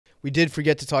we did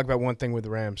forget to talk about one thing with the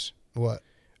Rams. What?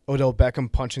 Odell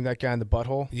Beckham punching that guy in the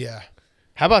butthole. Yeah.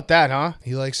 How about that, huh?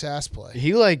 He likes ass play.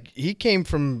 He came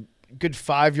from a good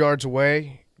 5 yards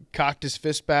away, cocked his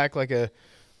fist back like a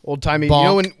old-timey. You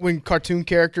know when cartoon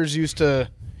characters used to...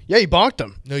 Yeah, he bonked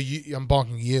him. No, I'm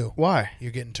bonking you. Why?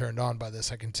 You're getting turned on by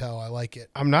this. I can tell. I like it.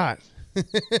 I'm not.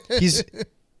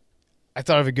 I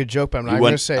thought of a good joke, but I'm not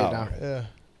going to say it now. Yeah.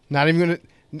 Not even going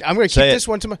to... I'm going to keep this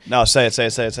one to my... No, say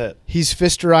it. He's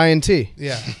Fister INT.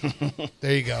 Yeah.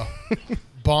 There you go.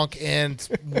 Bonk and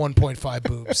 1.5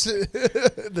 boobs.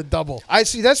 The double. I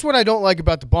see. That's what I don't like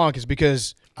about the bonk is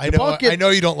because I know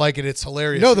you don't like it. It's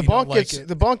hilarious. No, the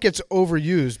bonk gets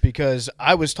overused because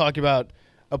I was talking about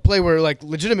a play where, like,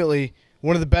 legitimately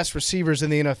one of the best receivers in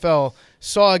the NFL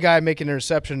saw a guy make an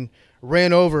interception,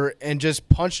 ran over, and just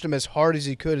punched him as hard as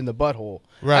he could in the butthole.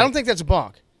 Right. I don't think that's a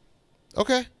bonk.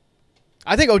 Okay.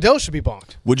 I think Odell should be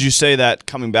bonked. Would you say that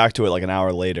coming back to it like an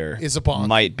hour later is a bonk?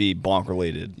 Might be bonk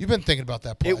related. You've been thinking about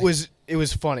that play. It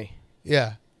was funny.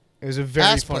 Yeah. It was a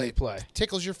very funny play.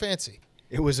 Tickles your fancy.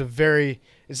 It was a very...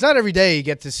 It's not every day you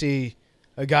get to see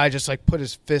a guy just like put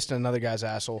his fist in another guy's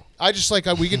asshole. I just like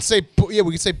we can say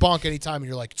bonk anytime and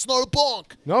you're like, it's not a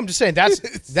bonk. No, I'm just saying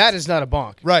that is not a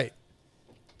bonk. Right.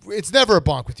 It's never a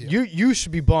bonk with you. You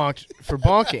should be bonked for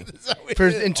bonking. For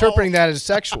interpreting that as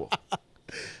sexual.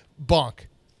 Bonk.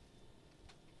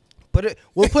 But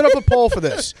we'll put up a poll for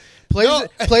this.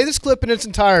 Play this clip in its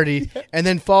entirety and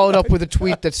then follow it up with a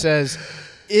tweet that says,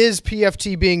 is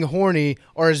PFT being horny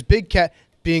or is Big Cat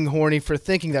being horny for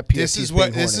thinking that PFT is being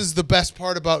horny? This is the best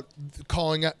part about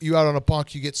calling you out on a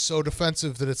bonk. You get so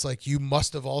defensive that it's like you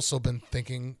must have also been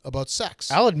thinking about sex.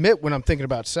 I'll admit when I'm thinking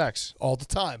about sex. All the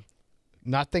time.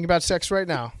 Not thinking about sex right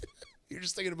now. You're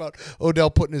just thinking about Odell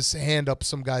putting his hand up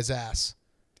some guy's ass.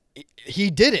 He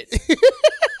did it.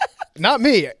 Not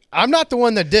me. I'm not the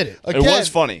one that did it. Again, it was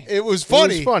funny. It was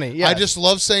funny. It was funny, yeah. I just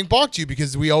love saying bonk to you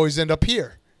because we always end up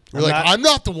here. You're I'm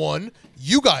not the one.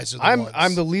 You guys are the ones.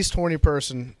 I'm the least horny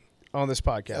person on this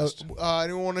podcast.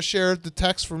 Anyone want to share the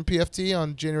text from PFT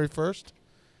on January 1st?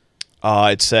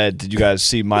 It said, did you guys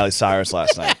see Miley Cyrus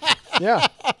last night? Yeah.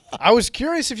 I was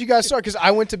curious if you guys saw it because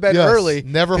I went to bed early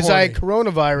because I had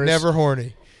coronavirus. Never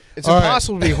horny. It's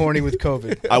impossible to be horny with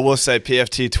COVID. I will say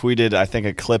PFT tweeted, I think,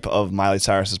 a clip of Miley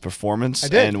Cyrus's performance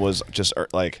and was just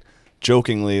like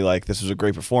jokingly like this was a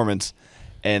great performance.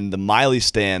 And the Miley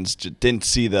stands didn't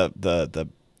see the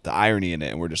irony in it,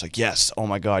 and we're just like, yes, oh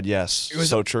my God, yes, it was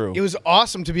so true. It was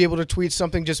awesome to be able to tweet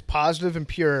something just positive and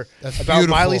pure about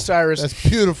Miley Cyrus. That's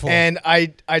beautiful. And I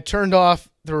turned off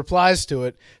the replies to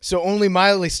it, so only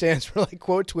Miley stands were like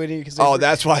quote tweeting because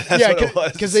that's why what it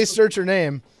was because they search her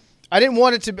name. I didn't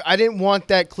want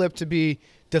that clip to be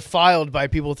defiled by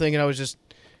people thinking I was just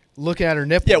looking at her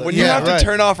nipple. Yeah, when you have to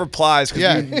turn off replies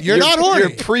because you're not horny. You're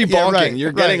pre-bonking.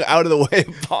 You're getting out of the way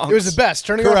of bonks. It was the best.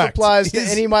 Turning off replies to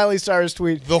any Miley Cyrus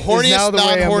tweet. The horniest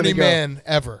non-horny man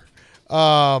ever.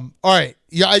 All right.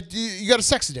 Yeah, you got a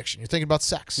sex addiction. You're thinking about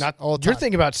sex. Not all the time. You're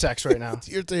thinking about sex right now.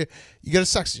 You got a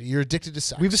sex addiction. You're addicted to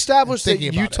sex. We've established that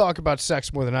you talk about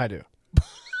sex more than I do.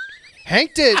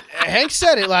 Hank did. Hank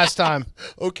said it last time.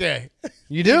 Okay.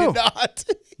 You do. He did not.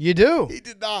 You do. He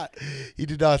did not. He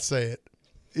did not say it.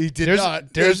 He did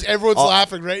not. Everyone's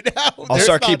laughing right now. I'll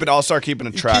start keeping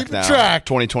a track now.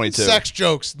 2022. Sex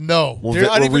jokes. No. We'll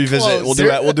revisit.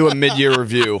 We'll do a mid-year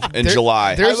review in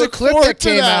July. There's a clip that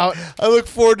came out. I look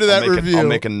forward to that review. I'll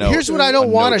make a note. Here's what I don't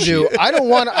want to do. I don't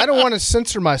want to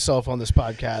censor myself on this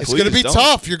podcast. It's going to be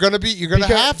tough. You're going to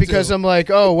have to. Because I'm like,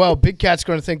 oh well, Big Cat's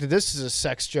going to think that this is a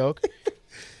sex joke.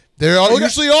 There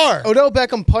usually are. Odell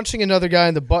Beckham punching another guy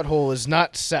in the butthole is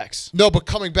not sex. No, but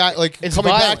coming back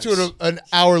back to it an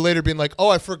hour later, being like, "Oh,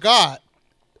 I forgot."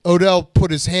 Odell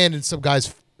put his hand in some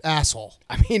guy's asshole.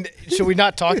 I mean, should we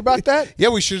not talk about that? Yeah,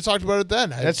 we should have talked about it then.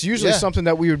 That's usually something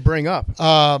that we would bring up.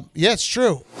 Yeah, it's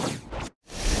true.